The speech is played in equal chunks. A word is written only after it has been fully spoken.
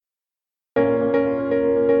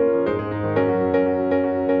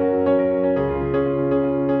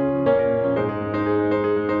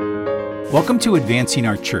Welcome to Advancing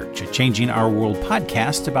Our Church, a Changing Our World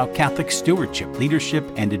podcast about Catholic stewardship, leadership,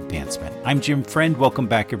 and advancement. I'm Jim Friend. Welcome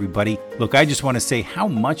back, everybody. Look, I just want to say how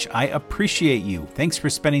much I appreciate you. Thanks for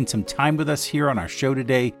spending some time with us here on our show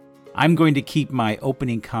today. I'm going to keep my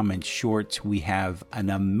opening comments short. We have an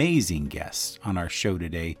amazing guest on our show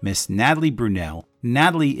today, Miss Natalie Brunell.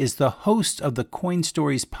 Natalie is the host of the Coin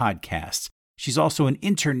Stories podcast. She's also an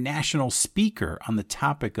international speaker on the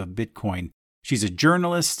topic of Bitcoin. She's a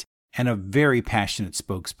journalist and a very passionate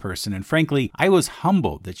spokesperson. And frankly, I was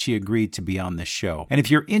humbled that she agreed to be on this show. And if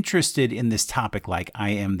you're interested in this topic like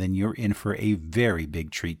I am, then you're in for a very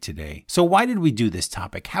big treat today. So why did we do this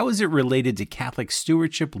topic? How is it related to Catholic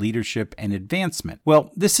stewardship, leadership, and advancement? Well,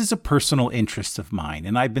 this is a personal interest of mine,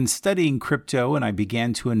 and I've been studying crypto, and I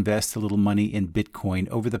began to invest a little money in Bitcoin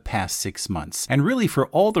over the past 6 months. And really for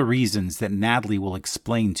all the reasons that Natalie will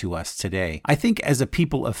explain to us today. I think as a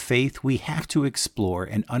people of faith, we have to explore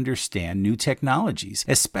and understand new technologies,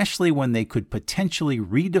 especially when they could potentially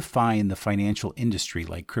redefine the financial industry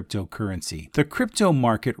like cryptocurrency. The crypto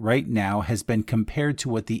market right now has been compared to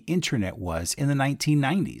what the internet was in the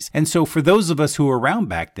 1990s. And so for those of us who were around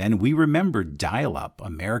back then, we remember dial-up,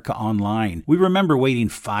 America Online. We remember waiting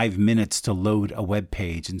 5 minutes to load a web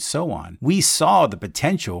page and so on. We saw the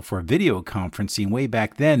potential for video conferencing way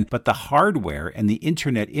back then, but the hardware and the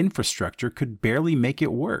internet infrastructure could barely make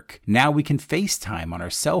it work. Now we can FaceTime on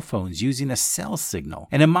our cell phones using a cell signal.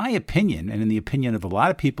 And in my opinion, and in the opinion of a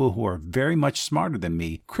lot of people who are very much smarter than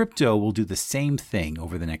me, crypto will do the same thing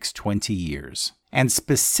over the next 20 years. And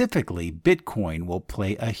specifically, Bitcoin will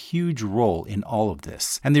play a huge role in all of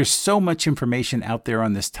this. And there's so much information out there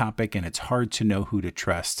on this topic, and it's hard to know who to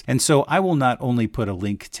trust. And so I will not only put a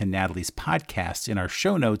link to Natalie's podcast in our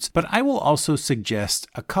show notes, but I will also suggest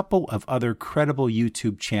a couple of other credible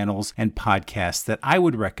YouTube channels and podcasts that I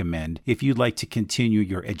would recommend if you'd like to continue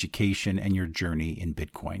your education and your journey in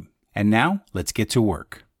Bitcoin. And now, let's get to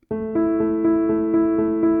work.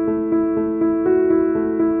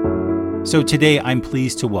 So today I'm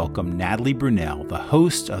pleased to welcome Natalie Brunell, the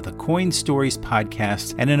host of the Coin Stories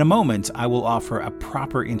podcast, and in a moment I will offer a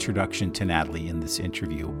proper introduction to Natalie in this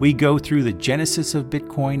interview. We go through the genesis of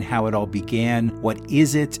Bitcoin, how it all began, what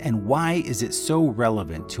is it, and why is it so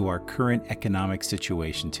relevant to our current economic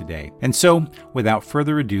situation today. And so, without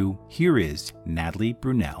further ado, here is Natalie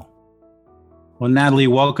Brunell. Well, Natalie,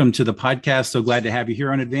 welcome to the podcast. So glad to have you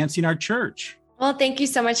here on Advancing Our Church. Well, thank you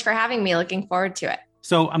so much for having me. Looking forward to it.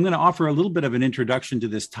 So I'm going to offer a little bit of an introduction to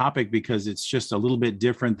this topic because it's just a little bit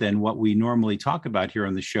different than what we normally talk about here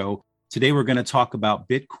on the show. Today, we're going to talk about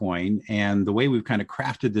Bitcoin, and the way we've kind of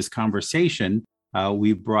crafted this conversation,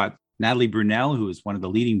 we've brought Natalie Brunell, who is one of the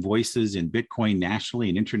leading voices in Bitcoin nationally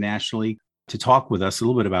and internationally, to talk with us a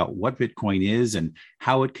little bit about what Bitcoin is and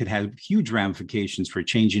how it could have huge ramifications for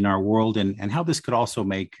changing our world and how this could also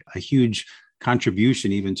make a huge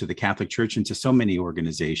contribution even to the Catholic Church and to so many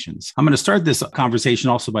organizations. I'm going to start this conversation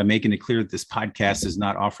also by making it clear that this podcast is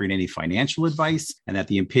not offering any financial advice and that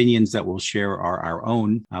the opinions that we'll share are our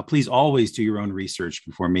own. Please always do your own research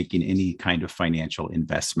before making any kind of financial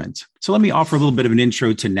investment. So let me offer a little bit of an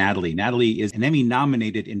intro to Natalie. Natalie is an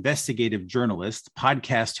Emmy-nominated investigative journalist,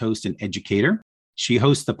 podcast host, and educator. She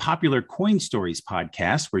hosts the popular Coin Stories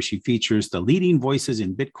podcast, where she features the leading voices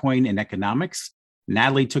in Bitcoin and economics.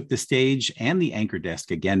 Natalie took the stage and the anchor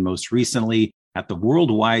desk again most recently at the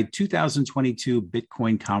worldwide 2022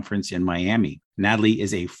 Bitcoin conference in Miami. Natalie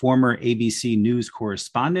is a former ABC News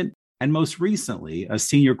correspondent and most recently a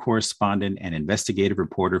senior correspondent and investigative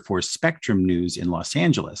reporter for Spectrum News in Los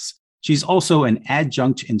Angeles. She's also an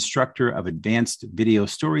adjunct instructor of advanced video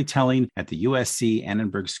storytelling at the USC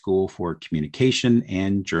Annenberg School for Communication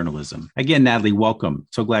and Journalism. Again, Natalie, welcome.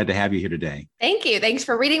 So glad to have you here today. Thank you. Thanks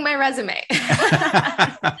for reading my resume.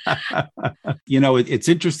 You know, it's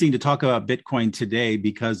interesting to talk about Bitcoin today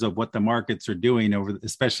because of what the markets are doing,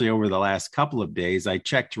 especially over the last couple of days. I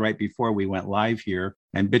checked right before we went live here,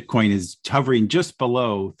 and Bitcoin is hovering just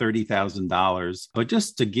below $30,000. But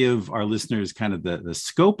just to give our listeners kind of the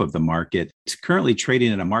scope of the market, it's currently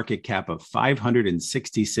trading at a market cap of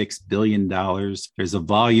 $566 billion. There's a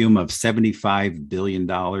volume of $75 billion.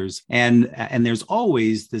 And there's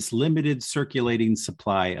always this limited circulating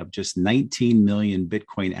supply of just 19 million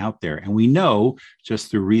Bitcoin out there. And we know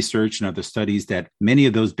just through research and other studies that many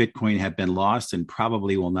of those Bitcoin have been lost and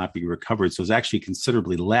probably will not be recovered. So it's actually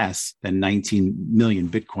considerably less than 19 million in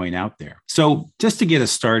Bitcoin out there. So just to get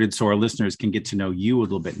us started, so our listeners can get to know you a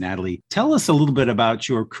little bit, Natalie, tell us a little bit about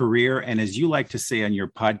your career. And as you like to say on your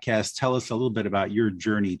podcast, tell us a little bit about your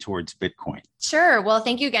journey towards Bitcoin. Sure. Well,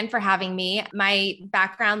 thank you again for having me. My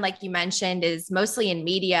background, like you mentioned, is mostly in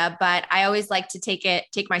media, but I always like to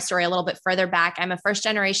take my story a little bit further back. I'm a first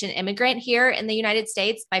generation immigrant here in the United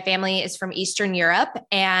States. My family is from Eastern Europe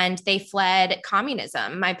and they fled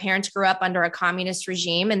communism. My parents grew up under a communist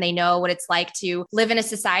regime and they know what it's like to live in a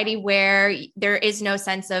society where there is no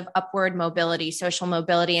sense of upward mobility, social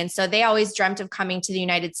mobility. And so they always dreamt of coming to the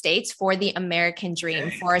United States for the American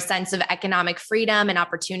dream, for a sense of economic freedom and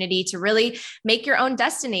opportunity to really make your own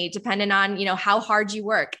destiny depending on, how hard you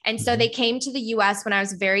work. And so they came to the US when I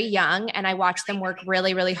was very young and I watched them work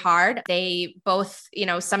really, really hard. They both,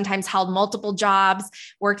 sometimes held multiple jobs,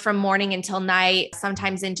 worked from morning until night,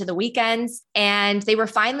 sometimes into the weekends. And they were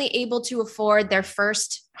finally able to afford their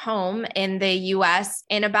first home in the US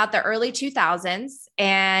in about the early 2000s.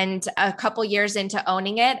 And a couple years into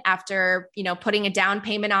owning it, after, putting a down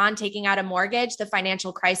payment on, taking out a mortgage, the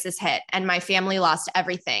financial crisis hit and my family lost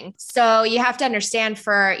everything. So you have to understand,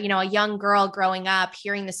 for, a young girl growing up,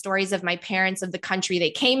 hearing the stories of my parents, of the country they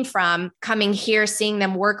came from, coming here, seeing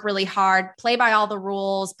them work really hard, play by all the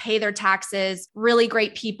rules, pay their taxes, really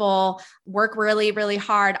great people, work really, really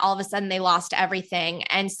hard. All of a sudden they lost everything.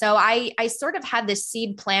 And so I sort of had this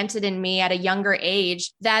seed planted in me at a younger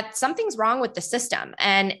age that something's wrong with the system,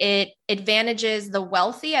 and it advantages the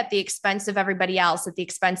wealthy at the expense of everybody else, at the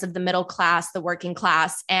expense of the middle class, the working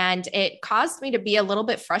class. And it caused me to be a little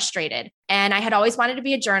bit frustrated. And I had always wanted to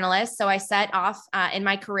be a journalist. So I set off in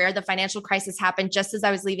my career. The financial crisis happened just as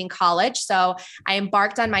I was leaving college. So I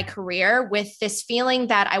embarked on my career with this feeling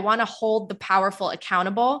that I want to hold the powerful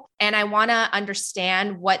accountable and I want to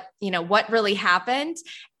understand what really happened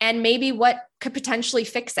and maybe what could potentially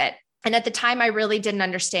fix it. And at the time, I really didn't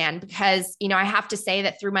understand because, I have to say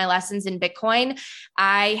that through my lessons in Bitcoin,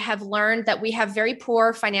 I have learned that we have very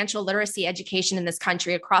poor financial literacy education in this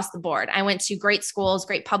country across the board. I went to great schools,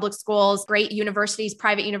 great public schools, great universities,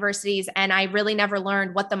 private universities, and I really never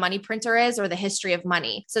learned what the money printer is or the history of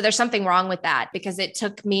money. So there's something wrong with that because it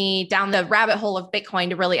took me down the rabbit hole of Bitcoin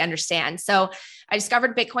to really understand. So I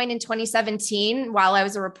discovered Bitcoin in 2017 while I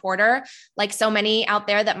was a reporter. Like so many out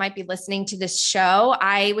there that might be listening to this show,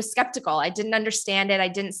 I was skeptical. I didn't understand it. I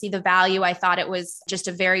didn't see the value. I thought it was just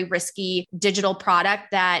a very risky digital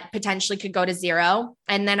product that potentially could go to zero.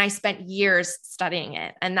 And then I spent years studying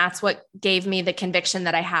it. And that's what gave me the conviction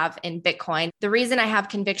that I have in Bitcoin. The reason I have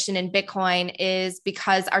conviction in Bitcoin is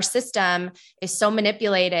because our system is so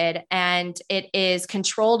manipulated and it is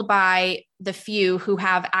controlled by the few who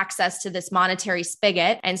have access to this monetary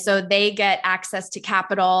spigot. And so they get access to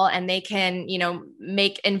capital and they can,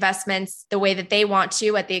 make investments the way that they want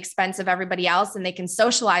to at the expense of everybody else. And they can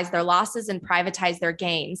socialize their losses and privatize their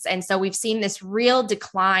gains. And so we've seen this real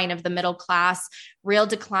decline of the middle class, real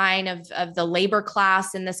decline of the labor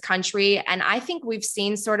class in this country. And I think we've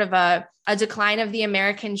seen sort of a decline of the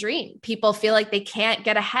American dream. People feel like they can't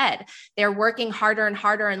get ahead. They're working harder and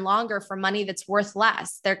harder and longer for money that's worth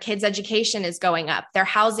less. Their kids' education is going up. Their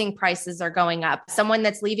housing prices are going up. Someone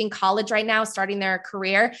that's leaving college right now, starting their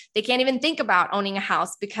career, they can't even think about owning a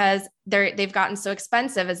house because they've gotten so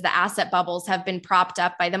expensive as the asset bubbles have been propped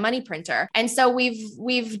up by the money printer. And so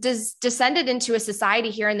we've descended into a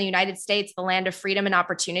society here in the United States, the land of freedom and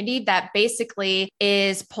opportunity, that basically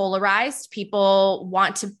is polarized. People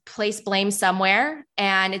want to place blame somewhere,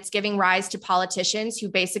 and it's giving rise to politicians who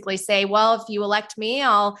basically say, well, if you elect me,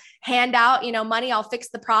 I'll hand out, money, I'll fix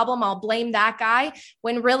the problem, I'll blame that guy.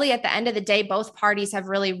 When really at the end of the day, both parties have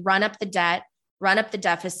really run up the debt, run up the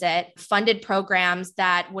deficit, funded programs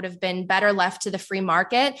that would have been better left to the free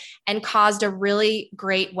market, and caused a really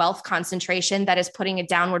great wealth concentration that is putting a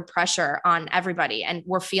downward pressure on everybody. And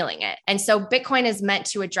we're feeling it. And so Bitcoin is meant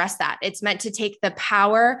to address that. It's meant to take the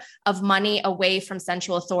power of money away from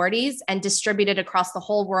central authorities and distribute it across the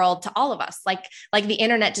whole world to all of us, like the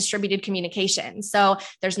internet distributed communication. So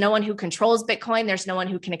there's no one who controls Bitcoin. There's no one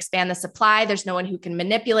who can expand the supply. There's no one who can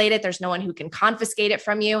manipulate it. There's no one who can confiscate it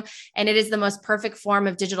from you. And it is the most perfect form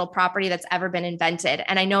of digital property that's ever been invented.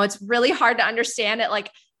 And I know it's really hard to understand it like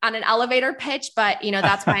on an elevator pitch, but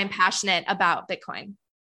that's why I'm passionate about Bitcoin.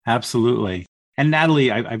 Absolutely. And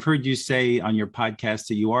Natalie, I've heard you say on your podcast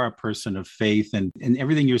that you are a person of faith, and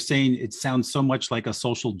everything you're saying, it sounds so much like a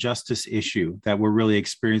social justice issue that we're really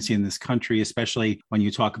experiencing in this country, especially when you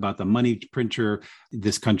talk about the money printer.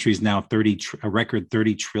 This country is now a record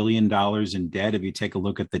 $30 trillion in debt. If you take a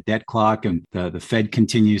look at the debt clock, and the Fed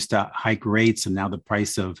continues to hike rates, and now the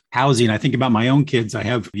price of housing. I think about my own kids. I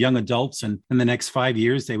have young adults, and in the next 5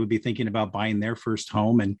 years, they would be thinking about buying their first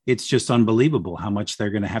home. And it's just unbelievable how much they're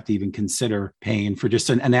going to have to even consider paying for just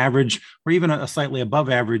an average or even a slightly above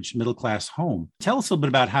average middle class home. Tell us a little bit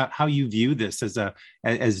about how you view this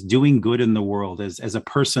as doing good in the world, as a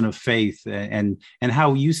person of faith, and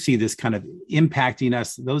how you see this kind of impacting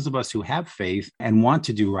us, those of us who have faith and want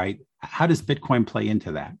to do right. How does Bitcoin play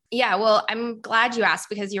into that? Yeah, well, I'm glad you asked,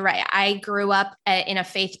 because you're right. I grew up in a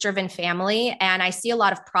faith-driven family, and I see a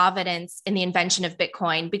lot of providence in the invention of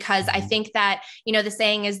Bitcoin, because I think that, the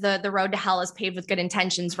saying is the road to hell is paved with good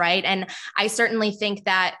intentions, right? And I certainly think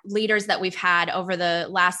that leaders that we've had over the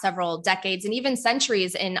last several decades and even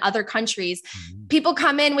centuries in other countries, people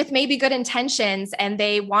come in with maybe good intentions and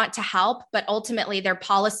they want to help, but ultimately their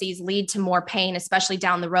policies lead to more pain, especially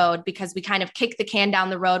down the road, because we kind of kick the can down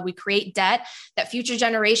the road. We create debt that future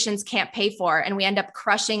generations can't pay for. And we end up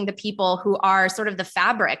crushing the people who are sort of the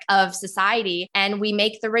fabric of society. And we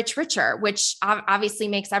make the rich richer, which obviously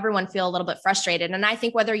makes everyone feel a little bit frustrated. And I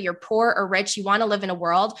think whether you're poor or rich, you want to live in a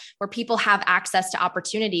world where people have access to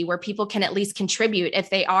opportunity, where people can at least contribute if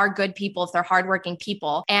they are good people, if they're hardworking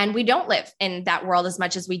people. And we don't live in that world as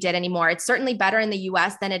much as we did anymore. It's certainly better in the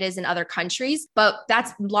US than it is in other countries, but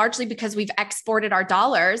that's largely because we've exported our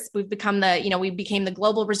dollars. We've become we became the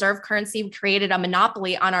global reserve currency. We created a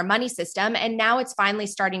monopoly on our money system. And now it's finally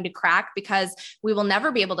starting to crack, because we will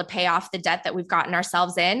never be able to pay off the debt that we've gotten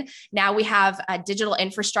ourselves in. Now we have digital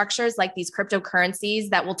infrastructures like these cryptocurrencies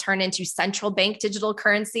that will turn into central bank digital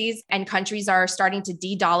currencies, and countries are starting to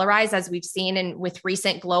de-dollarize, as we've seen with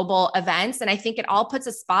recent global events. And I think it all puts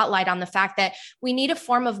a spotlight on the fact that we need a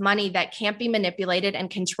form of money that can't be manipulated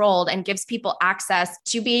and controlled, and gives people access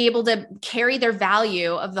to be able to carry their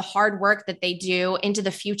value of the hard work that they do into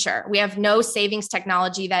the future. We have no savings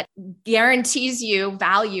technology that guarantees you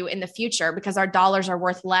value in the future, because our dollars are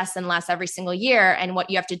worth less and less every single year. And what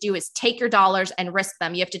you have to do is take your dollars and risk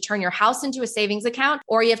them. You have to turn your house into a savings account,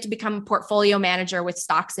 or you have to become a portfolio manager with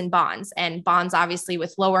stocks and bonds, obviously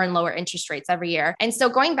with lower and lower interest rates every year. And so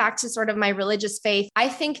going back to sort of my religious faith, I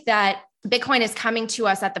think that Bitcoin is coming to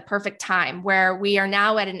us at the perfect time, where we are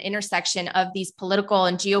now at an intersection of these political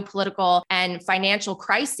and geopolitical and financial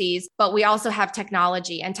crises, but we also have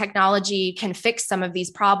technology, and technology can fix some of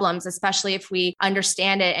these problems, especially if we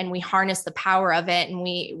understand it and we harness the power of it, and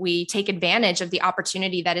we take advantage of the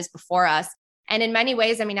opportunity that is before us. And in many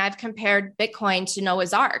ways, I've compared Bitcoin to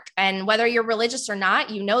Noah's Ark. And whether you're religious or not,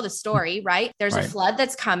 you know the story, right? There's a flood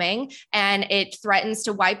that's coming, and it threatens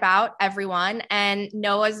to wipe out everyone. And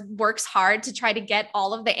Noah works hard to try to get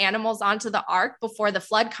all of the animals onto the ark before the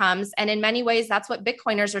flood comes. And in many ways, that's what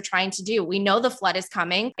Bitcoiners are trying to do. We know the flood is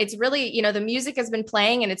coming. It's really, the music has been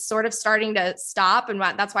playing and it's sort of starting to stop. And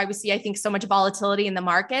that's why we see, I think, so much volatility in the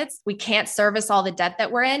markets. We can't service all the debt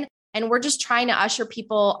that we're in. And we're just trying to usher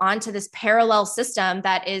people onto this parallel system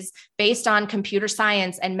that is based on computer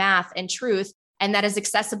science and math and truth, and that is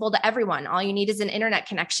accessible to everyone. All you need is an internet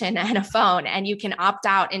connection and a phone, and you can opt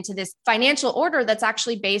out into this financial order that's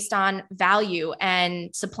actually based on value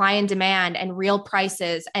and supply and demand and real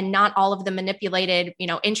prices, and not all of the manipulated,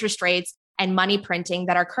 interest rates and money printing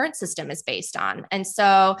that our current system is based on. And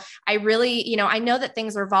so I really, I know that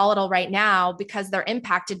things are volatile right now because they're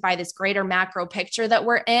impacted by this greater macro picture that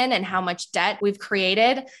we're in and how much debt we've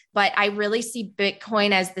created. But I really see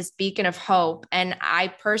Bitcoin as this beacon of hope. And I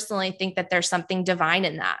personally think that there's something divine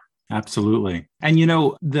in that. Absolutely. And,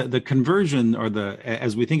 the conversion, or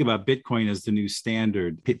as we think about Bitcoin as the new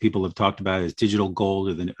standard, people have talked about it as digital gold,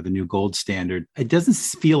 or the new gold standard. It doesn't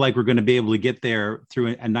feel like we're going to be able to get there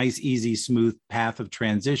through a nice, easy, smooth path of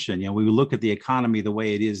transition. We look at the economy the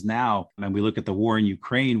way it is now, and we look at the war in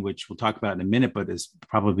Ukraine, which we'll talk about in a minute, but has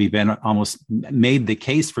probably been almost made the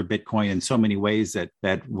case for Bitcoin in so many ways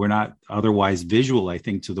that we're not otherwise visual, I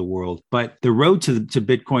think, to the world. But the road to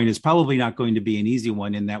Bitcoin is probably not going to be an easy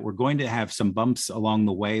one, in that we're going to have some bumps along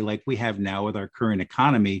the way, like we have now with our current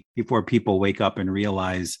economy, before people wake up and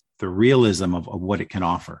realize the realism of what it can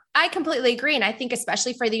offer. I completely agree. And I think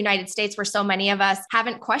especially for the United States, where so many of us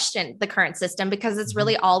haven't questioned the current system because it's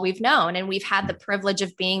really all we've known. And we've had the privilege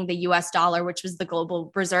of being the US dollar, which was the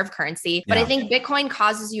global reserve currency. But I think Bitcoin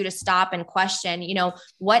causes you to stop and question,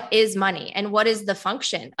 what is money and what is the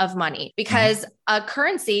function of money? Because a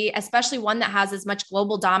currency, especially one that has as much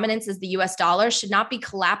global dominance as the US dollar, should not be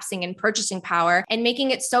collapsing in purchasing power and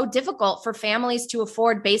making it so difficult for families to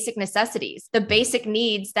afford basic necessities, the basic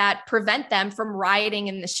needs that prevent them from rioting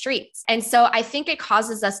in the streets. And so I think it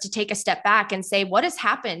causes us to take a step back and say, what has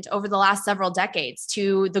happened over the last several decades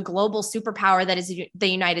to the global superpower that is the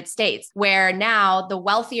United States, where now the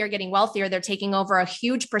wealthy are getting wealthier. They're taking over a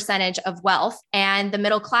huge percentage of wealth and the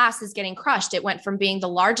middle class is getting crushed. It went from being the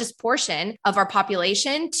largest portion of our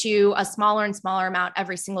population to a smaller and smaller amount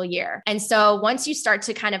every single year. And so once you start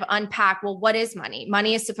to kind of unpack, well, what is money?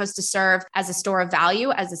 Money is supposed to serve as a store of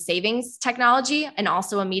value, as a savings technology, and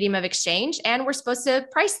also a medium of exchange. And we're supposed to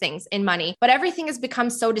price things in money, but everything has become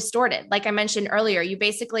so distorted. Like I mentioned earlier,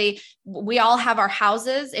 we all have our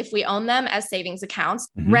houses, if we own them, as savings accounts.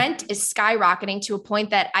 Rent is skyrocketing to a point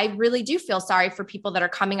that I really do feel sorry for people that are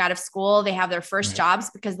coming out of school. They have their first jobs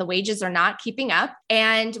because the wages are not keeping up.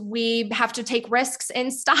 And we have to take risks in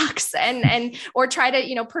stocks and or try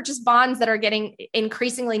to, purchase bonds that are getting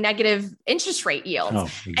increasingly negative interest rate yields. Oh,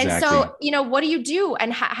 exactly. And so, what do you do?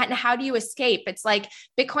 And how do you escape? It's like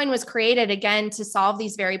Bitcoin was created again to solve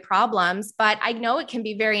these very problems, but I know it can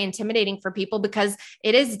be very intimidating for people because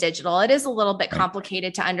it is digital. It is a little bit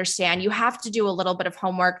complicated to understand. You have to do a little bit of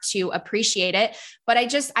homework to appreciate it. But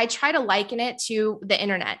I try to liken it to the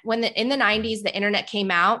internet. In the 90s, the internet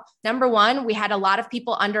came out, number one, we had a lot of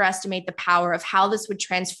people underestimate the power of how this would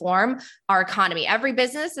transform our economy. Every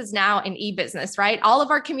business is now an e-business, right? All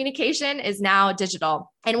of our communication is now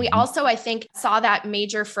digital. And we also, I think, saw that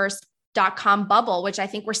major first .com bubble, which I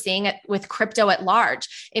think we're seeing it with crypto at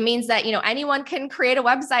large. It means that, anyone can create a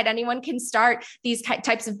website, anyone can start these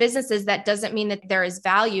types of businesses. That doesn't mean that there is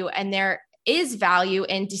value, and there is value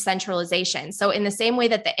in decentralization. So in the same way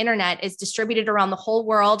that the internet is distributed around the whole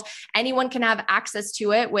world, anyone can have access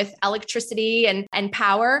to it with electricity and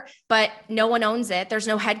power, but no one owns it. There's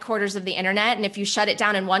no headquarters of the internet. And if you shut it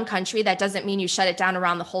down in one country, that doesn't mean you shut it down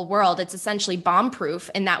around the whole world. It's essentially bomb-proof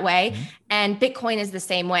in that way. And Bitcoin is the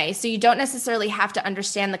same way. So you don't necessarily have to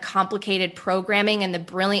understand the complicated programming and the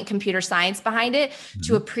brilliant computer science behind it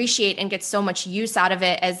to appreciate and get so much use out of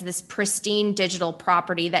it as this pristine digital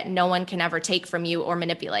property that no one can ever take from you or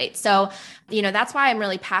manipulate. So, that's why I'm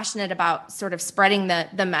really passionate about sort of spreading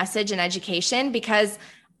the message and education, because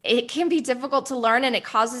it can be difficult to learn, and it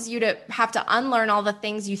causes you to have to unlearn all the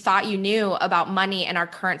things you thought you knew about money and our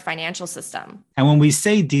current financial system. And when we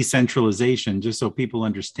say decentralization, just so people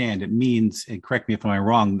understand, it means, and correct me if I'm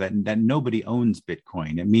wrong, that nobody owns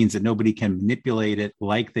Bitcoin. It means that nobody can manipulate it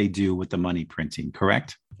like they do with the money printing,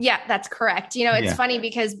 correct? Yeah, that's correct. It's funny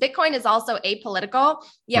because Bitcoin is also apolitical,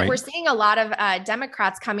 yet we're seeing a lot of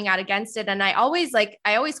Democrats coming out against it. And I always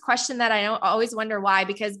question that. I always wonder why,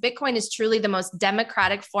 because Bitcoin is truly the most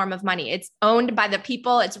democratic form of money. It's owned by the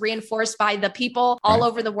people. It's reinforced by the people all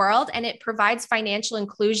over the world. And it provides financial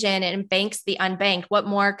inclusion and banks the unbanked. What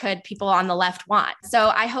more could people on the left want? So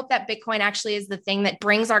I hope that Bitcoin actually is the thing that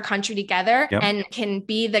brings our country together and can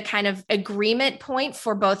be the kind of agreement point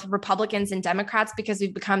for both Republicans and Democrats, because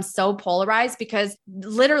we've become so polarized, because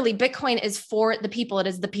literally Bitcoin is for the people. It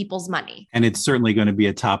is the people's money. And it's certainly going to be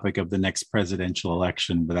a topic of the next presidential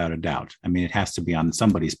election, without a doubt. I mean, it has to be on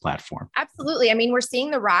somebody's platform. Absolutely. I mean, we're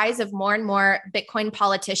seeing the rise of more and more Bitcoin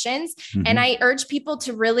politicians. And I urge people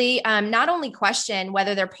to really not only question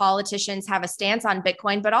whether their politicians have a stance on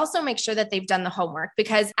Bitcoin, but also make sure that they've done the homework.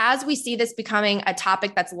 Because as we see this becoming a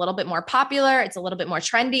topic that's a little bit more popular, it's a little bit more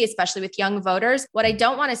trendy, especially with young voters, what I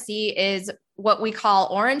don't want to see is what we call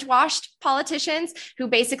orange washed politicians who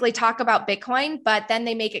basically talk about Bitcoin, but then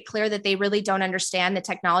they make it clear that they really don't understand the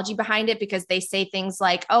technology behind it, because they say things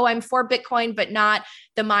like, oh, I'm for Bitcoin, but not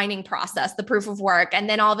the mining process, the proof of work. And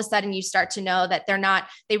then all of a sudden you start to know that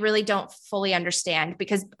they really don't fully understand,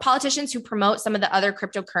 because politicians who promote some of the other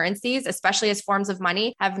cryptocurrencies, especially as forms of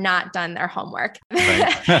money, have not done their homework.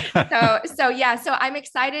 Right. So I'm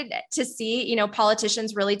excited to see,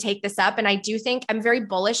 politicians really take this up. And I do think I'm very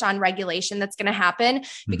bullish on regulation that's that's going to happen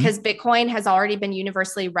because Bitcoin has already been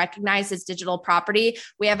universally recognized as digital property.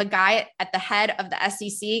 We have a guy at the head of the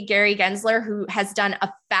SEC, Gary Gensler, who has done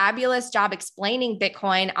a fabulous job explaining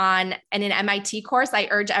Bitcoin in an MIT course. I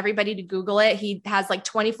urge everybody to Google it. He has like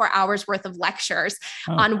 24 hours worth of lectures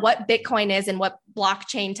on what Bitcoin is and what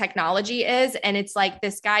blockchain technology is. And it's like,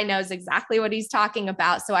 this guy knows exactly what he's talking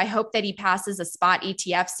about. So I hope that he passes a spot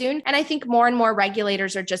ETF soon. And I think more and more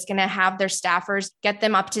regulators are just going to have their staffers get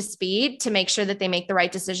them up to speed to make sure that they make the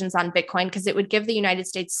right decisions on Bitcoin, because it would give the United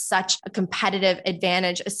States such a competitive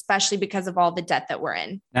advantage, especially because of all the debt that we're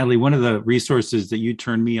in. Natalie, one of the resources that you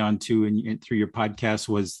turned me on to and through your podcast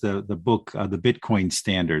was the book, The Bitcoin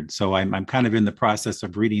Standard. So I'm kind of in the process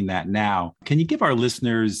of reading that now. Can you give our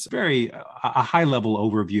listeners a high level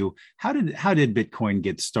overview? How did Bitcoin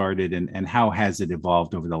get started and how has it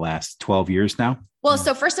evolved over the last 12 years now? Well,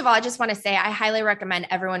 so first of all, I just want to say I highly recommend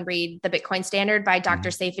everyone read The Bitcoin Standard by Dr.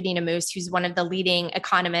 Saifedean Ammous, who's one of the leading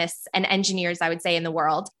economists and engineers, I would say, in the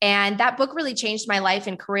world. And that book really changed my life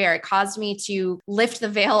and career. It caused me to lift the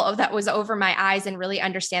veil that was over my eyes and really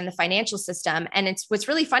understand the financial system. And what's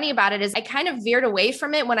really funny about it is I kind of veered away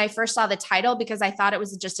from it when I first saw the title because I thought it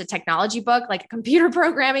was just a technology book, like a computer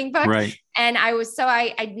programming book. Right. And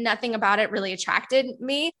nothing about it really attracted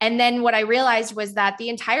me. And then what I realized was that the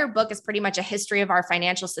entire book is pretty much a history of our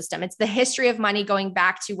financial system. It's the history of money going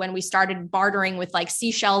back to when we started bartering with like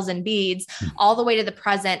seashells and beads all the way to the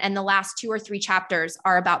present. And the last 2 or 3 chapters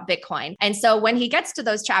are about Bitcoin. And so when he gets to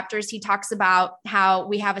those chapters, he talks about how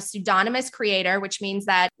we have a pseudonymous creator, which means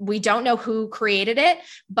that we don't know who created it,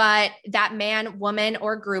 but that man, woman,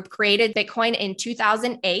 or group created Bitcoin in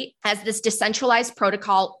 2008 as this decentralized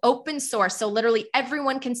protocol, open source. So literally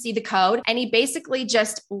everyone can see the code. And he basically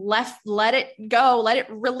just let it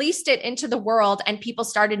released it into the world, and people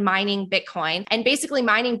started mining Bitcoin. And basically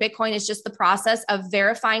mining Bitcoin is just the process of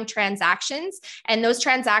verifying transactions. And those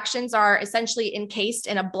transactions are essentially encased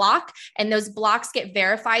in a block. And those blocks get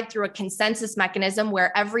verified through a consensus mechanism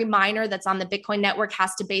where every miner that's on the Bitcoin network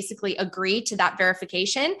has to basically agree to that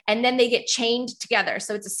verification. And then they get chained together.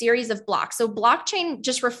 So it's a series of blocks. So blockchain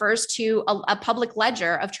just refers to a public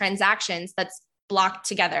ledger of transactions that's blocked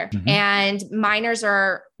together. And miners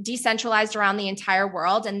are decentralized around the entire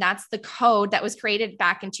world. And that's the code that was created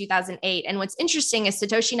back in 2008. And what's interesting is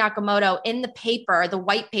Satoshi Nakamoto, in the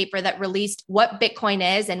white paper that released what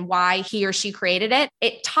Bitcoin is and why he or she created it,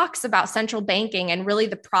 it talks about central banking and really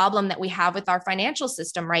the problem that we have with our financial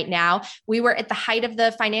system right now. We were at the height of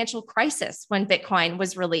the financial crisis when Bitcoin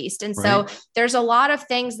was released. And so there's a lot of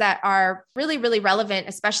things that are really, really relevant,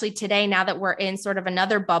 especially today, now that we're in sort of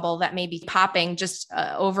another bubble that may be popping just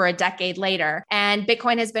over a decade later. And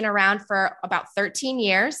Bitcoin has been around for about 13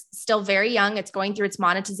 years, still very young. It's going through its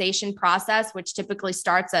monetization process, which typically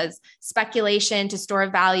starts as speculation to store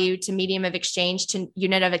of value to medium of exchange to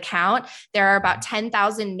unit of account. There are about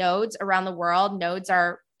 10,000 nodes around the world. Nodes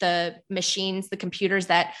are the machines, the computers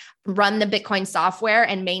that run the Bitcoin software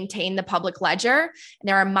and maintain the public ledger. And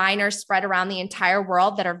there are miners spread around the entire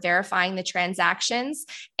world that are verifying the transactions.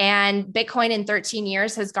 And Bitcoin in 13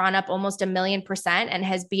 years has gone up almost 1,000,000% and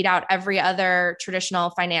has beat out every other traditional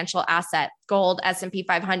financial asset: gold, S&P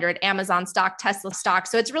 500, Amazon stock, Tesla stock.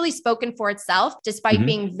 So it's really spoken for itself, despite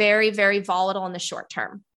being very, very volatile in the short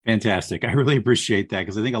term. Fantastic. I really appreciate that,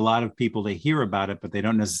 because I think a lot of people, they hear about it, but they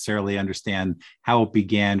don't necessarily understand how it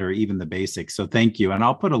began or even the basics. So thank you. And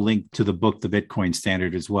I'll put a link to the book, The Bitcoin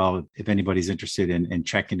Standard, as well, if anybody's interested in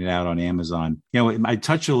checking it out on Amazon. You know, I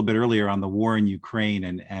touched a little bit earlier on the war in Ukraine,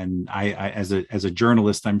 and I as a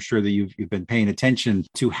journalist, I'm sure that you've been paying attention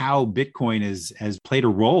to how Bitcoin has played a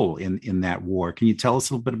role in that war. Can you tell us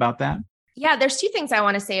a little bit about that? Yeah, there's 2 things I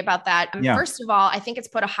want to say about that. First of all, I think it's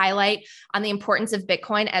put a highlight on the importance of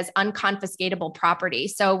Bitcoin as unconfiscatable property.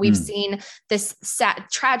 So we've seen this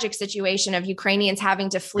tragic situation of Ukrainians having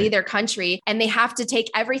to flee their country, and they have to take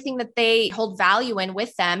everything that they hold value in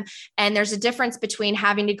with them. And there's a difference between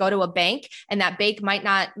having to go to a bank, and that bank might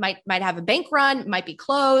have a bank run, might be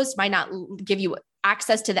closed, might not give you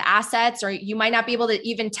access to the assets, or you might not be able to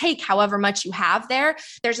even take however much you have there.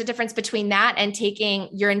 There's a difference between that and taking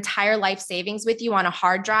your entire life savings with you on a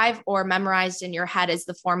hard drive or memorized in your head as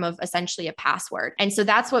the form of essentially a password. And so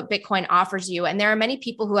that's what Bitcoin offers you. And there are many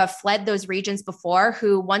people who have fled those regions before,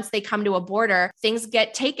 who once they come to a border, things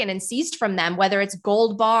get taken and seized from them, whether it's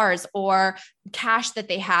gold bars or cash that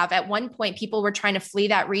they have. At one point, people were trying to flee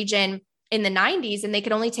that region in the 90s and they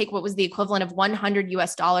could only take what was the equivalent of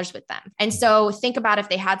 $100 with them. And so think about if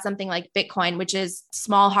they had something like Bitcoin, which is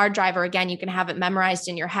small hard drive, or again, you can have it memorized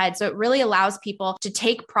in your head. So it really allows people to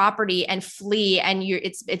take property and flee, and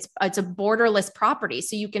it's a borderless property.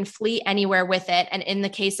 So you can flee anywhere with it. And in the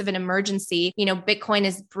case of an emergency, Bitcoin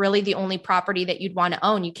is really the only property that you'd want to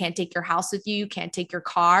own. You can't take your house with you. You can't take your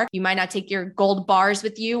car. You might not take your gold bars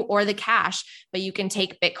with you or the cash, but you can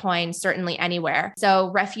take Bitcoin certainly anywhere. So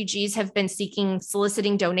refugees have been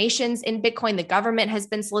soliciting donations in Bitcoin. The government has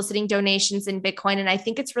been soliciting donations in Bitcoin. And I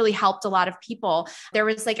think it's really helped a lot of people. There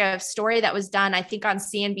was like a story that was done, I think on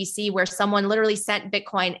CNBC, where someone literally sent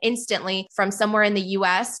Bitcoin instantly from somewhere in the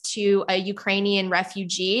US to a Ukrainian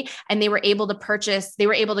refugee. And they were able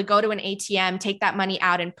to go to an ATM, take that money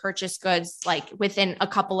out and purchase goods like within a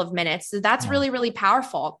couple of minutes. So that's really, really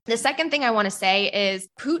powerful. The second thing I want to say is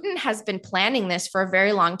Putin has been planning this for a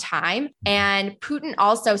very long time. And Putin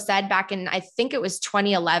also said back in, I think it was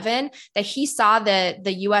 2011, that he saw the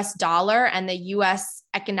US dollar and the US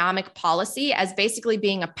economic policy as basically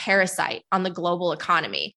being a parasite on the global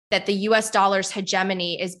economy, that the US dollar's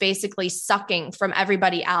hegemony is basically sucking from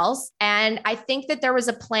everybody else. And I think that there was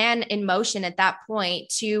a plan in motion at that point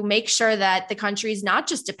to make sure that the country is not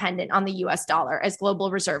just dependent on the US dollar as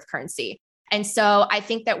global reserve currency. And so I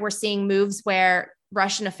think that we're seeing moves where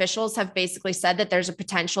Russian officials have basically said that there's a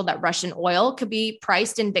potential that Russian oil could be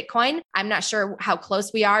priced in Bitcoin. I'm not sure how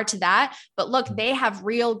close we are to that, but look, they have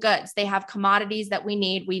real goods. They have commodities that we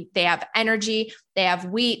need. They have energy, they have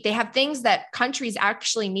wheat, they have things that countries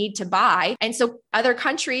actually need to buy. And so other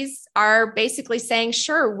countries are basically saying,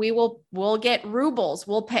 sure, we'll get rubles,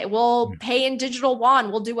 we'll pay in digital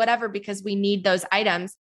yuan, we'll do whatever because we need those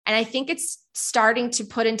items. And I think it's starting to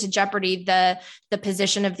put into jeopardy the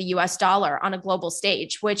position of the US dollar on a global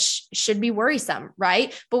stage, which should be worrisome,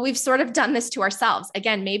 right? But we've sort of done this to ourselves.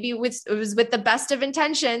 Again, maybe it was with the best of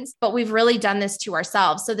intentions, but we've really done this to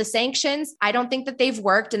ourselves. So the sanctions, I don't think that they've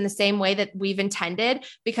worked in the same way that we've intended,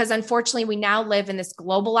 because unfortunately, we now live in this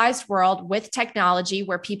globalized world with technology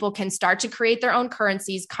where people can start to create their own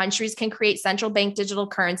currencies. Countries can create central bank digital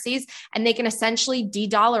currencies, and they can essentially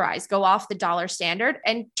de-dollarize, go off the dollar standard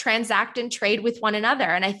and transact and trade with one another.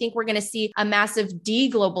 And I think we're going to see a massive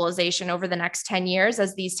de-globalization over the next 10 years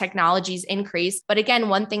as these technologies increase. But again,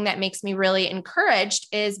 one thing that makes me really encouraged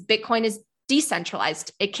is Bitcoin is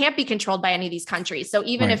decentralized. It can't be controlled by any of these countries. So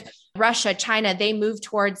even if Russia, China, they move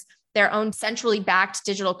towards their own centrally backed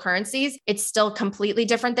digital currencies, it's still completely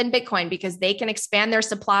different than Bitcoin because they can expand their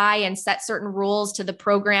supply and set certain rules to the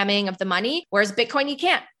programming of the money. Whereas Bitcoin, you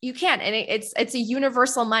can't. And it's a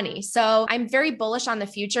universal money. So I'm very bullish on the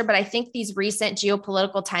future, but I think these recent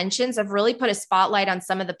geopolitical tensions have really put a spotlight on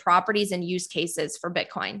some of the properties and use cases for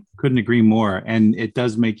Bitcoin. Couldn't agree more. And it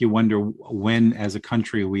does make you wonder when, as a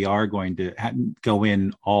country, we are going to go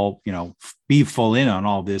in all, be full in on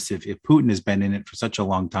all this. If Putin has been in it for such a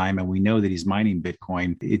long time and we know that he's mining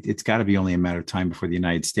Bitcoin, it's got to be only a matter of time before the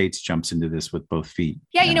United States jumps into this with both feet.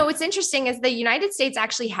 Yeah, what's interesting is the United States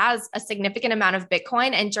actually has a significant amount of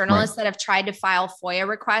Bitcoin, and journalists that have tried to file FOIA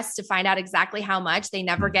requests to find out exactly how much, they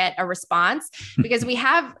never get a response because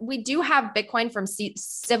we do have Bitcoin from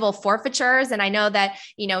civil forfeitures. And I know that,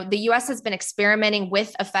 the US has been experimenting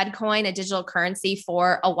with a Fed coin, a digital currency,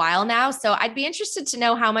 for a while now. So I'd be interested to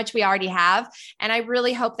know how much we already have. And I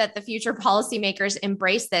really hope that the future policymakers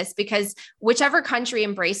embrace this, because whichever country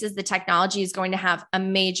embraces the technology is going to have a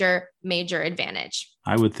major, major advantage.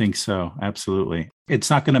 I would think so. Absolutely. It's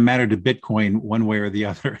not going to matter to Bitcoin one way or the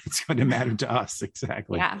other. It's going to matter to us.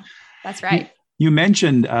 Exactly. Yeah, that's right. You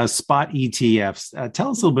mentioned spot ETFs. Tell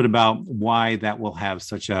us a little bit about why that will have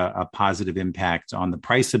such a positive impact on the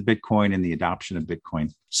price of Bitcoin and the adoption of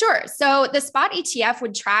Bitcoin. Sure. So the spot ETF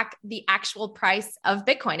would track the actual price of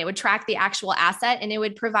Bitcoin. It would track the actual asset, and it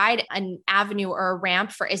would provide an avenue or a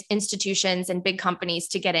ramp for institutions and big companies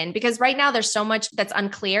to get in. Because right now there's so much that's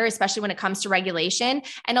unclear, especially when it comes to regulation.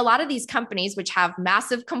 And a lot of these companies, which have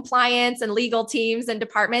massive compliance and legal teams and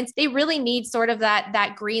departments, they really need sort of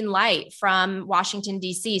that green light from Washington,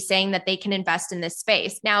 D.C. saying that they can invest in this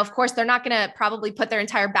space. Now, of course, they're not going to probably put their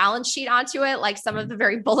entire balance sheet onto it, like some of the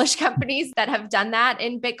very bullish companies that have done that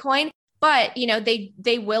in Bitcoin. But,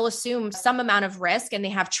 they will assume some amount of risk, and they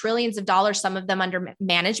have trillions of dollars, some of them under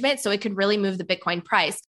management. So it could really move the Bitcoin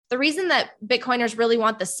price. The reason that Bitcoiners really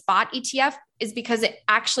want the spot ETF is because it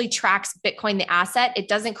actually tracks Bitcoin, the asset. It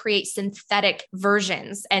doesn't create synthetic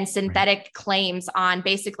versions and synthetic claims on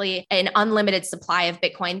basically an unlimited supply of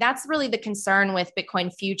Bitcoin. That's really the concern with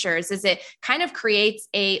Bitcoin futures, is it kind of creates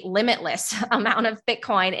a limitless amount of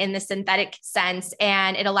Bitcoin in the synthetic sense.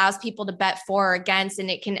 And it allows people to bet for or against,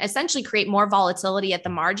 and it can essentially create more volatility at the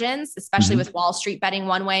margins, especially with Wall Street betting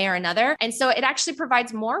one way or another. And so it actually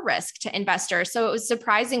provides more risk to investors. So it was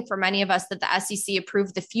surprising for many of us that the SEC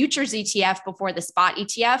approved the futures ETF before the spot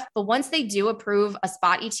ETF. But once they do approve a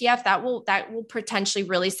spot ETF, that will potentially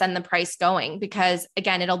really send the price going, because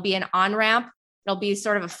again, it'll be an on-ramp. It'll be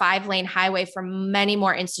sort of a 5-lane highway for many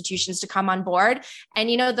more institutions to come on board. And,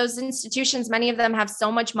 those institutions, many of them have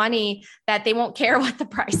so much money that they won't care what the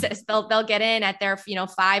price is. They'll get in at their,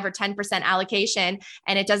 5 or 10% allocation,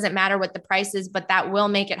 and it doesn't matter what the price is, but that will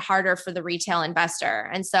make it harder for the retail investor.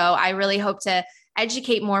 And so I really hope to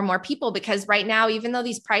educate more and more people, because right now, even though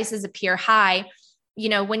these prices appear high,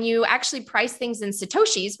 when you actually price things in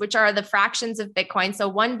Satoshis, which are the fractions of Bitcoin, so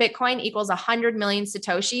 1 Bitcoin equals 100 million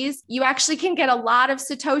Satoshis, you actually can get a lot of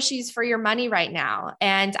Satoshis for your money right now.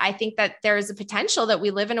 And I think that there's a potential that we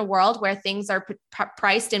live in a world where things are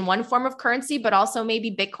priced in one form of currency, but also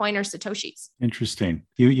maybe Bitcoin or Satoshis. Interesting.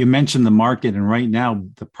 You mentioned the market, and right now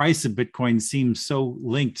the price of Bitcoin seems so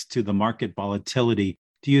linked to the market volatility.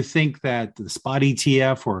 Do you think that the spot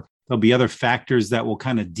ETF, or there'll be other factors that will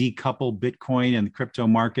kind of decouple Bitcoin and the crypto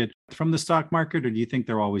market from the stock market, or do you think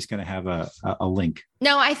they're always going to have a link?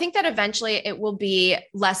 No, I think that eventually it will be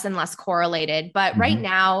less and less correlated. But right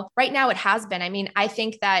now it has been. I mean, I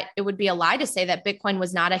think that it would be a lie to say that Bitcoin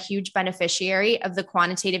was not a huge beneficiary of the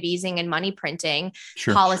quantitative easing and money printing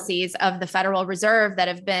policies of the Federal Reserve that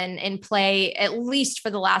have been in play at least for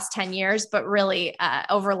the last 10 years, but really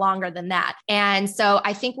over longer than that. And so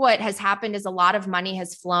I think what has happened is a lot of money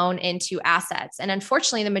has flown into assets. And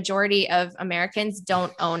unfortunately, the majority of Americans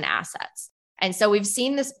don't own assets. And so we've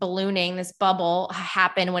seen this ballooning, this bubble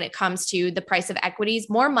happen when it comes to the price of equities.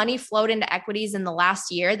 More money flowed into equities in the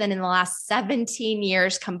last year than in the last 17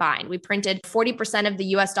 years combined. We printed 40% of the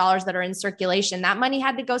US dollars that are in circulation. That money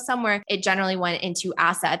had to go somewhere. It generally went into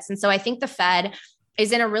assets. And so I think the Fed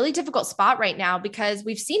is in a really difficult spot right now, because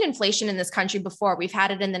we've seen inflation in this country before. We've had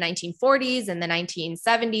it in the 1940s and the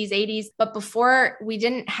 1970s, 80s, but before we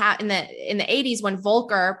didn't have in the 80s, when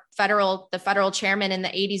Volcker, the federal chairman in the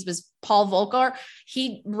 80s was Paul Volcker,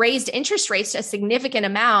 he raised interest rates a significant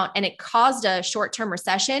amount, and it caused a short-term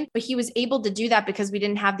recession, but he was able to do that because we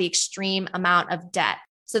didn't have the extreme amount of debt.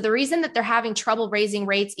 So the reason that they're having trouble raising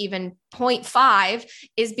rates even 0.5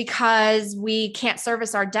 is because we can't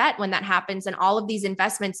service our debt when that happens. And all of these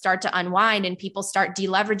investments start to unwind and people start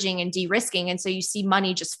deleveraging and de-risking. And so you see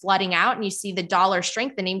money just flooding out, and you see the dollar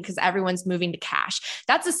strengthening because everyone's moving to cash.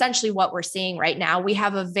 That's essentially what we're seeing right now. We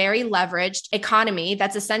have a very leveraged economy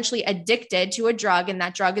that's essentially addicted to a drug, and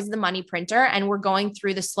that drug is the money printer. And we're going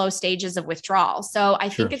through the slow stages of withdrawal. So I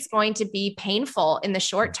think it's going to be painful in the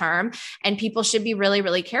short term, and people should be really,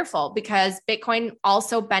 really careful, because Bitcoin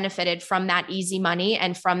also benefited from that easy money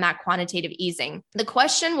and from that quantitative easing. The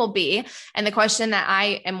question will be, and the question that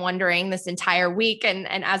I am wondering this entire week, and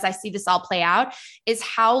as I see this all play out, is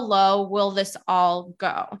how low will this all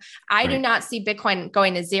go? I do not see Bitcoin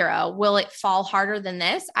going to zero. Will it fall harder than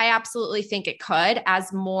this? I absolutely think it could,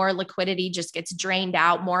 as more liquidity just gets drained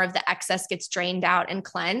out, more of the excess gets drained out and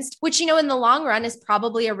cleansed, which, in the long run is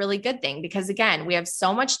probably a really good thing, because again, we have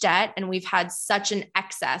so much debt and we've had such an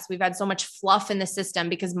excess. We've had so much fluff in the system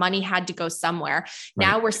because money had to go somewhere.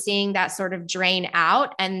 Now we're seeing that sort of drain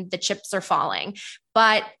out and the chips are falling.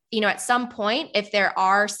 But, at some point, if there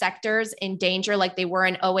are sectors in danger, like they were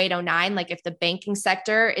in 08, 09, like if the banking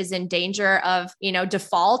sector is in danger of,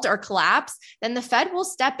 default or collapse, then the Fed will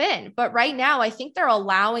step in. But right now, I think they're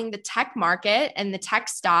allowing the tech market and the tech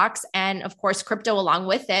stocks, and of course, crypto along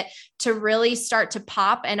with it, to really start to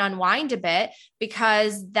pop and unwind a bit,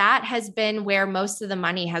 because that has been where most of the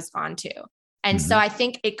money has gone to. And so I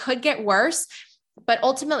think it could get worse. But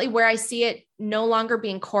ultimately, where I see it no longer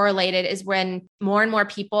being correlated is when more and more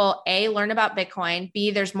people, A, learn about Bitcoin,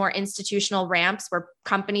 B, there's more institutional ramps where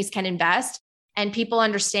companies can invest, and people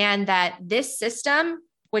understand that this system,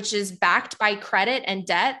 which is backed by credit and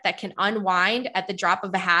debt that can unwind at the drop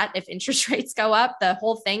of a hat. If interest rates go up, the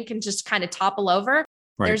whole thing can just kind of topple over.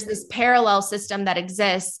 There's this parallel system that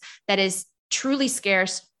exists that is truly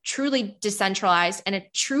scarce, truly decentralized, and a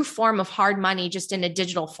true form of hard money, just in a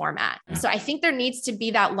digital format. So I think there needs to be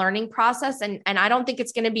that learning process. And I don't think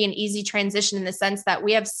it's going to be an easy transition, in the sense that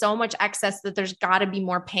we have so much excess that there's got to be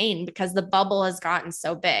more pain because the bubble has gotten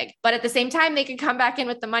so big. But at the same time, they can come back in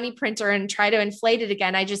with the money printer and try to inflate it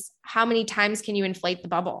again. How many times can you inflate the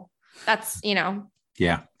bubble? That's,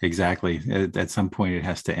 Yeah, exactly. At some point, it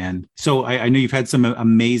has to end. So I know you've had some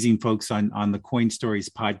amazing folks on the Coin Stories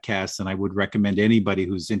podcast, and I would recommend anybody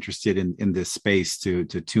who's interested in this space to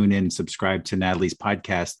tune in, subscribe to Natalie's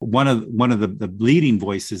podcast. One of the leading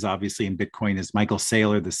voices, obviously, in Bitcoin is Michael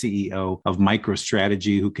Saylor, the CEO of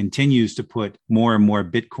MicroStrategy, who continues to put more and more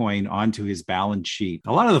Bitcoin onto his balance sheet.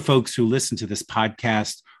 A lot of the folks who listen to this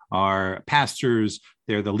podcast are pastors.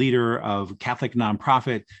 They're the leader of a Catholic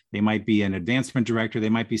nonprofit. They might be an advancement director. They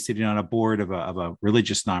might be sitting on a board of a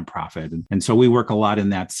religious nonprofit. And so we work a lot in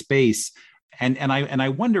that space. And I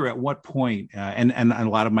wonder at what point, and a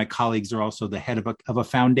lot of my colleagues are also the head of a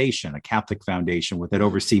foundation, a Catholic foundation that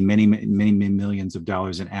oversee many millions of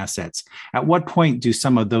dollars in assets. At what point do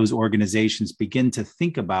some of those organizations begin to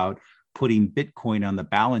think about putting Bitcoin on the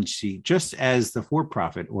balance sheet, just as the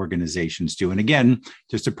for-profit organizations do? And again,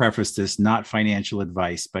 just to preface this, not financial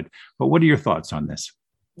advice, but what are your thoughts on this?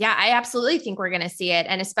 Yeah, I absolutely think we're going to see it.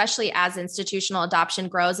 And especially as institutional adoption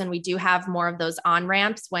grows and we do have more of those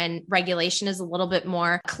on-ramps when regulation is a little bit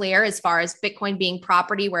more clear as far as Bitcoin being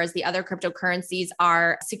property, whereas the other cryptocurrencies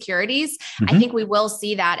are securities. I think we will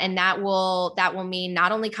see that. And that will mean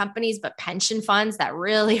not only companies, but pension funds that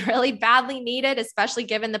really, really badly need it, especially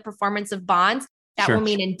given the performance of bonds. That will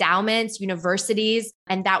mean endowments, universities,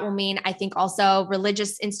 and that will mean, I think, also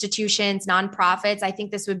religious institutions, nonprofits. I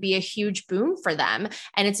think this would be a huge boom for them.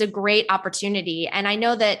 And it's a great opportunity. And I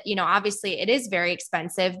know that, obviously it is very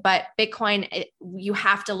expensive, but Bitcoin, you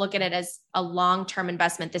have to look at it as a long-term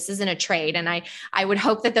investment. This isn't a trade. And I would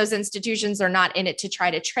hope that those institutions are not in it to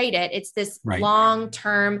try to trade it. It's this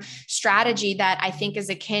long-term strategy that I think is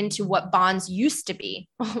akin to what bonds used to be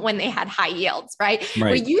when they had high yields, right?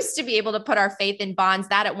 We used to be able to put our faith in bonds.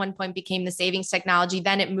 That at one point became the savings technology.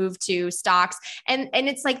 Then it moved to stocks. And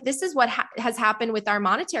it's like, this is what has happened with our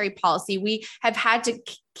monetary policy. We have had to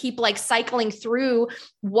keep cycling through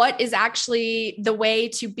what is actually the way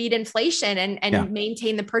to beat inflation and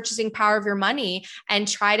maintain the purchasing power of your money and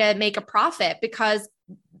try to make a profit, because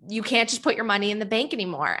you can't just put your money in the bank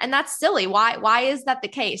anymore. And that's silly. Why is that the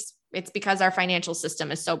case? It's because our financial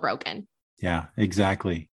system is so broken. Yeah,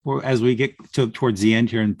 exactly. Well, as we get towards the end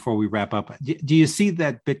here and before we wrap up, do you see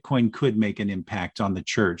that Bitcoin could make an impact on the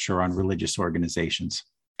church or on religious organizations?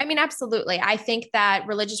 I mean, absolutely. I think that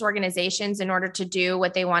religious organizations, in order to do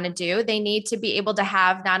what they want to do, they need to be able to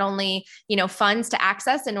have not only, funds to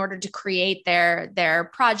access in order to create their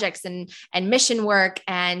projects and mission work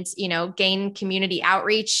and, gain community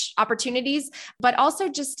outreach opportunities, but also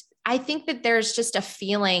just I think that there's just a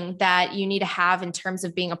feeling that you need to have in terms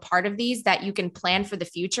of being a part of these, that you can plan for the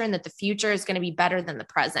future and that the future is going to be better than the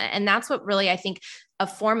present. And that's what really, I think, a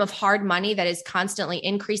form of hard money that is constantly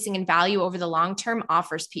increasing in value over the long term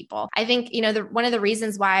offers people. I think, one of the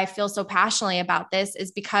reasons why I feel so passionately about this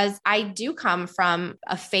is because I do come from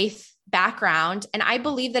a faith background. And I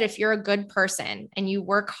believe that if you're a good person and you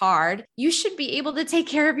work hard, you should be able to take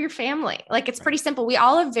care of your family. It's pretty simple. We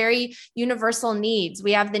all have very universal needs.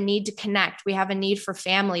 We have the need to connect. We have a need for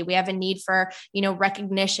family. We have a need for,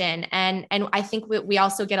 recognition. And I think we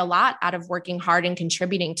also get a lot out of working hard and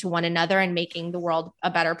contributing to one another and making the world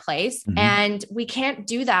a better place. Mm-hmm. And we can't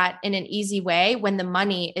do that in an easy way when the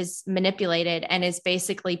money is manipulated and is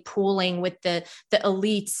basically pooling with the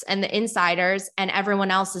elites and the insiders, and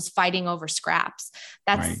everyone else is fighting over scraps.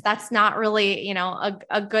 That's not really,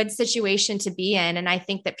 a good situation to be in. And I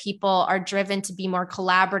think that people are driven to be more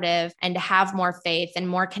collaborative and to have more faith and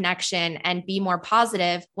more connection and be more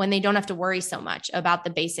positive when they don't have to worry so much about the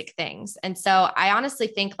basic things. And so I honestly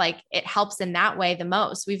think it helps in that way the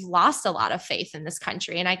most. We've lost a lot of faith in this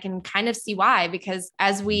country, and I can kind of see why, because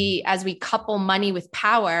as we couple money with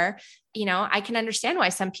power, I can understand why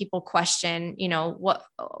some people question,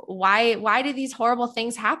 why do these horrible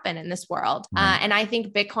things happen in this world? Right. And I think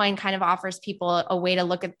Bitcoin kind of offers people a way to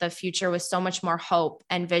look at the future with so much more hope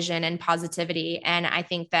and vision and positivity. And I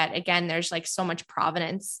think that, again, there's so much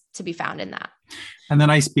provenance to be found in that. And the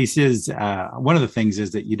nice piece is, one of the things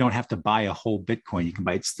is that you don't have to buy a whole Bitcoin. You can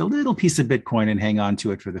buy just a little piece of Bitcoin and hang on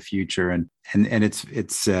to it for the future. And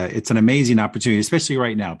it's an amazing opportunity, especially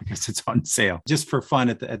right now because it's on sale. Just for fun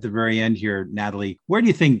at the very end here, Natalie, where do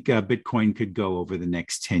you think Bitcoin could go over the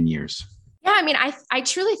next 10 years? Yeah, I mean, I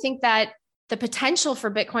truly think that the potential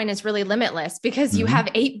for Bitcoin is really limitless because you have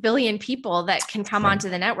 8 billion people that can come onto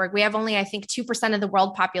the network. We have only, I think, 2% of the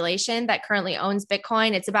world population that currently owns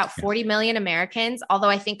Bitcoin. It's about 40 million Americans, although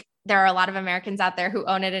I think there are a lot of Americans out there who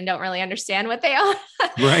own it and don't really understand what they own.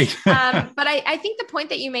 Right. But I think the point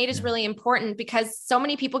that you made is really important because so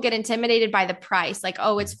many people get intimidated by the price, like,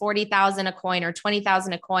 oh, it's 40,000 a coin or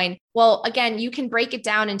 20,000 a coin. Well, again, you can break it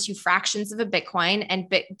down into fractions of a Bitcoin, and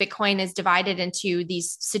Bitcoin is divided into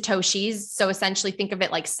these Satoshis. So essentially think of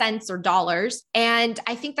it like cents or dollars. And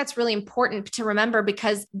I think that's really important to remember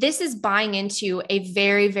because this is buying into a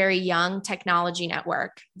very, very young technology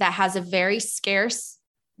network that has a very scarce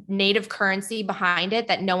native currency behind it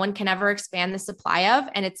that no one can ever expand the supply of.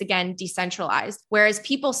 And it's, again, decentralized. Whereas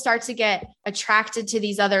people start to get attracted to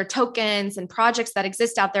these other tokens and projects that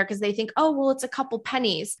exist out there because they think, oh, well, it's a couple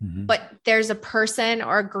pennies, but there's a person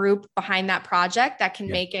or a group behind that project that can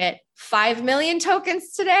make it 5 million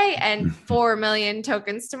tokens today and 4 million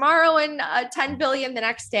tokens tomorrow and 10 billion the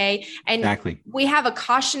next day. And we have a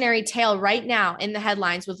cautionary tale right now in the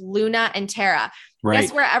headlines with Luna and Terra. Right.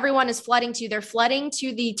 Guess where everyone is flooding to? They're flooding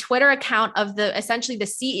to the Twitter account of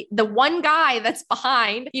the one guy that's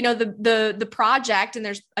behind, the project, and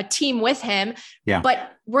there's a team with him. Yeah.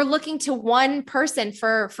 But we're looking to one person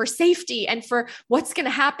for safety and for what's going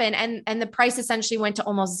to happen. And the price essentially went to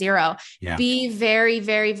almost zero. Yeah. Be very,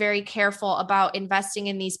 very, very careful about investing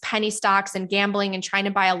in these penny stocks and gambling and trying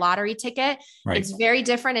to buy a lottery ticket. Right. It's very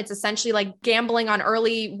different. It's essentially like gambling on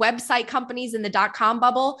early website companies in the .com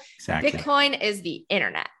bubble. Exactly. Bitcoin is the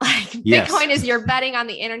internet. Bitcoin is your betting on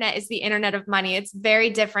the internet, is the internet of money. It's very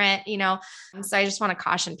different, So I just want to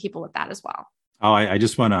caution people with that as well. Oh, I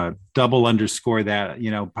just want to double underscore that,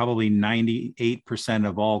 probably 98%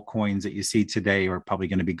 of all coins that you see today are probably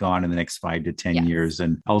going to be gone in the next 5 to 10 years.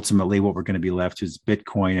 And ultimately what we're going to be left is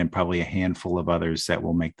Bitcoin and probably a handful of others that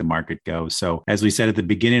will make the market go. So as we said at the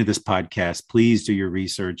beginning of this podcast, please do your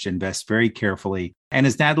research, invest very carefully. And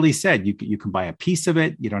as Natalie said, you can buy a piece of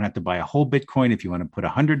it. You don't have to buy a whole Bitcoin. If you want to put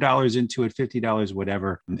 $100 into it, $50,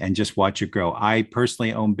 whatever, and just watch it grow. I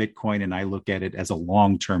personally own Bitcoin and I look at it as a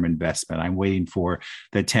long-term investment. I'm waiting for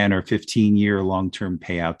the 10 or 15-year long-term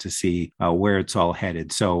payout to see where it's all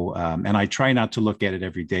headed. So, and I try not to look at it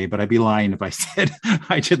every day, but I'd be lying if I said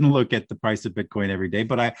I didn't look at the price of Bitcoin every day.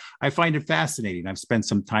 But I find it fascinating. I've spent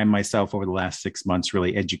some time myself over the last 6 months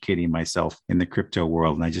really educating myself in the crypto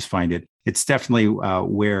world. And I just find it's definitely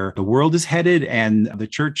where the world is headed, and the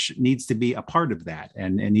church needs to be a part of that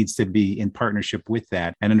and needs to be in partnership with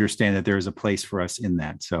that and understand that there is a place for us in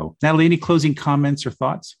that. So, Natalie, any closing comments or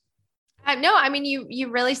thoughts? No, I mean,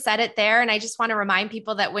 you really said it there. And I just want to remind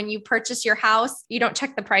people that when you purchase your house, you don't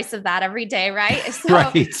check the price of that every day, right?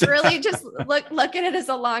 So really just look at it as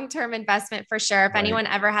a long-term investment for sure. If anyone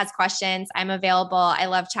ever has questions, I'm available. I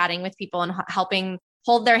love chatting with people and helping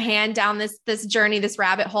hold their hand down this journey, this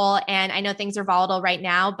rabbit hole. And I know things are volatile right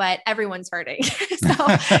now, but everyone's hurting. So,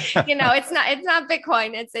 it's not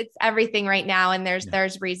Bitcoin, it's everything right now. And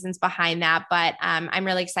there's reasons behind that, but I'm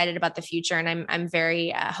really excited about the future, and I'm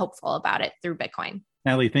very hopeful about it through Bitcoin.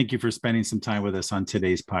 Natalie, thank you for spending some time with us on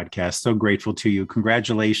today's podcast. So grateful to you.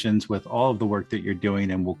 Congratulations with all of the work that you're doing,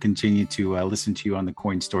 and we'll continue to listen to you on the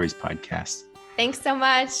Coin Stories podcast. Thanks so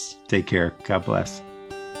much. Take care. God bless.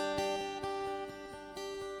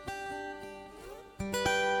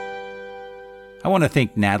 I want to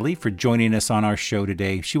thank Natalie for joining us on our show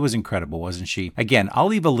today. She was incredible, wasn't she? Again, I'll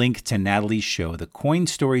leave a link to Natalie's show, the Coin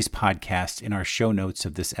Stories podcast, in our show notes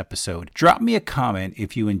of this episode. Drop me a comment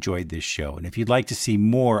if you enjoyed this show and if you'd like to see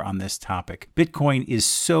more on this topic. Bitcoin is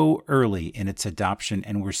so early in its adoption,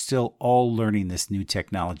 and we're still all learning this new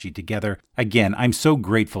technology together. Again, I'm so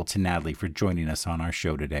grateful to Natalie for joining us on our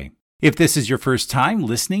show today. If this is your first time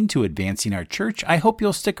listening to Advancing Our Church, I hope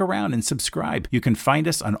you'll stick around and subscribe. You can find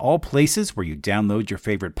us on all places where you download your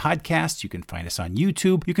favorite podcasts. You can find us on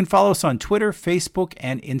YouTube. You can follow us on Twitter, Facebook,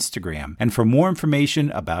 and Instagram. And for more information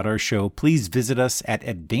about our show, please visit us at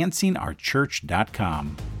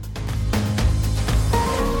advancingourchurch.com.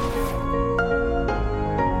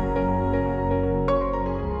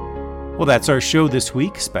 Well, that's our show this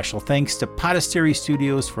week. Special thanks to Podastery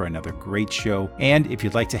Studios for another great show. And if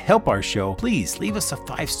you'd like to help our show, please leave us a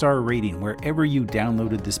 5-star rating wherever you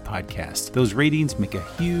downloaded this podcast. Those ratings make a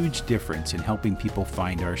huge difference in helping people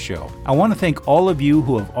find our show. I want to thank all of you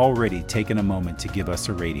who have already taken a moment to give us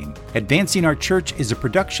a rating. Advancing Our Church is a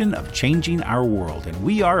production of Changing Our World, and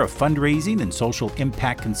we are a fundraising and social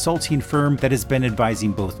impact consulting firm that has been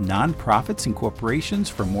advising both nonprofits and corporations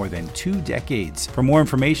for more than 2 decades. For more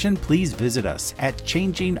information, please visit us at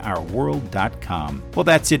changingourworld.com. Well,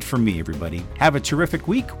 that's it for me, everybody. Have a terrific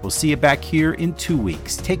week. We'll see you back here in 2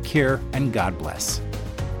 weeks. Take care and God bless.